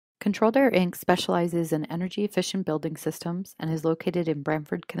Controlled Air Inc. specializes in energy-efficient building systems and is located in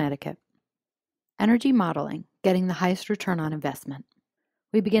Brantford, Connecticut. Energy modeling, getting the highest return on investment.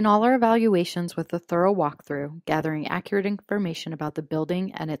 We begin all our evaluations with a thorough walkthrough, gathering accurate information about the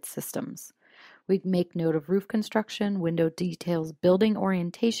building and its systems. We make note of roof construction, window details, building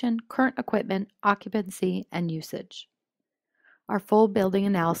orientation, current equipment, occupancy, and usage. Our full building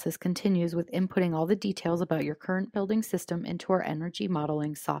analysis continues with inputting all the details about your current building system into our energy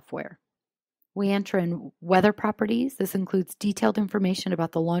modeling software. We enter in weather properties. This includes detailed information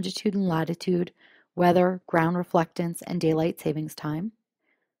about the longitude and latitude, weather, ground reflectance, and daylight savings time.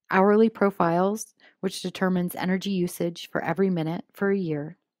 Hourly profiles, which determines energy usage for every minute for a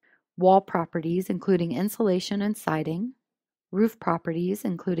year. Wall properties, including insulation and siding. Roof properties,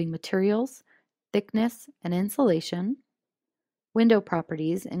 including materials, thickness, and insulation. Window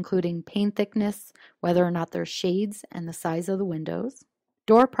properties, including pane thickness, whether or not there's shades, and the size of the windows.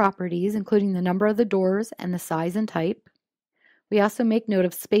 Door properties, including the number of the doors and the size and type. We also make note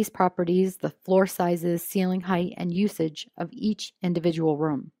of space properties, the floor sizes, ceiling height, and usage of each individual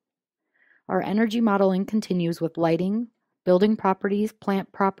room. Our energy modeling continues with lighting, building properties,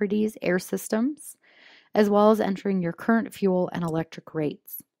 plant properties, air systems, as well as entering your current fuel and electric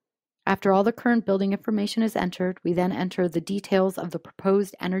rates. After all the current building information is entered, we then enter the details of the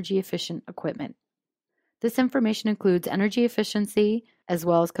proposed energy-efficient equipment. This information includes energy efficiency as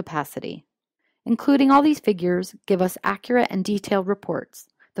well as capacity. Including all these figures give us accurate and detailed reports.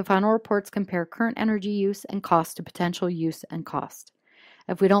 The final reports compare current energy use and cost to potential use and cost.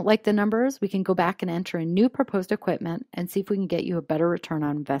 If we don't like the numbers, we can go back and enter in new proposed equipment and see if we can get you a better return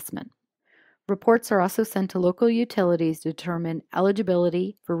on investment. Reports are also sent to local utilities to determine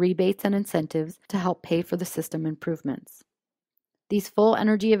eligibility for rebates and incentives to help pay for the system improvements. These full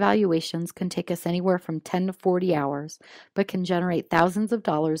energy evaluations can take us anywhere from 10 to 40 hours, but can generate thousands of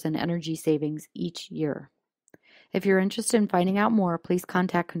dollars in energy savings each year. If you're interested in finding out more, please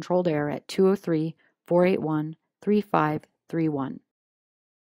contact Controlled Air at 203-481-3531.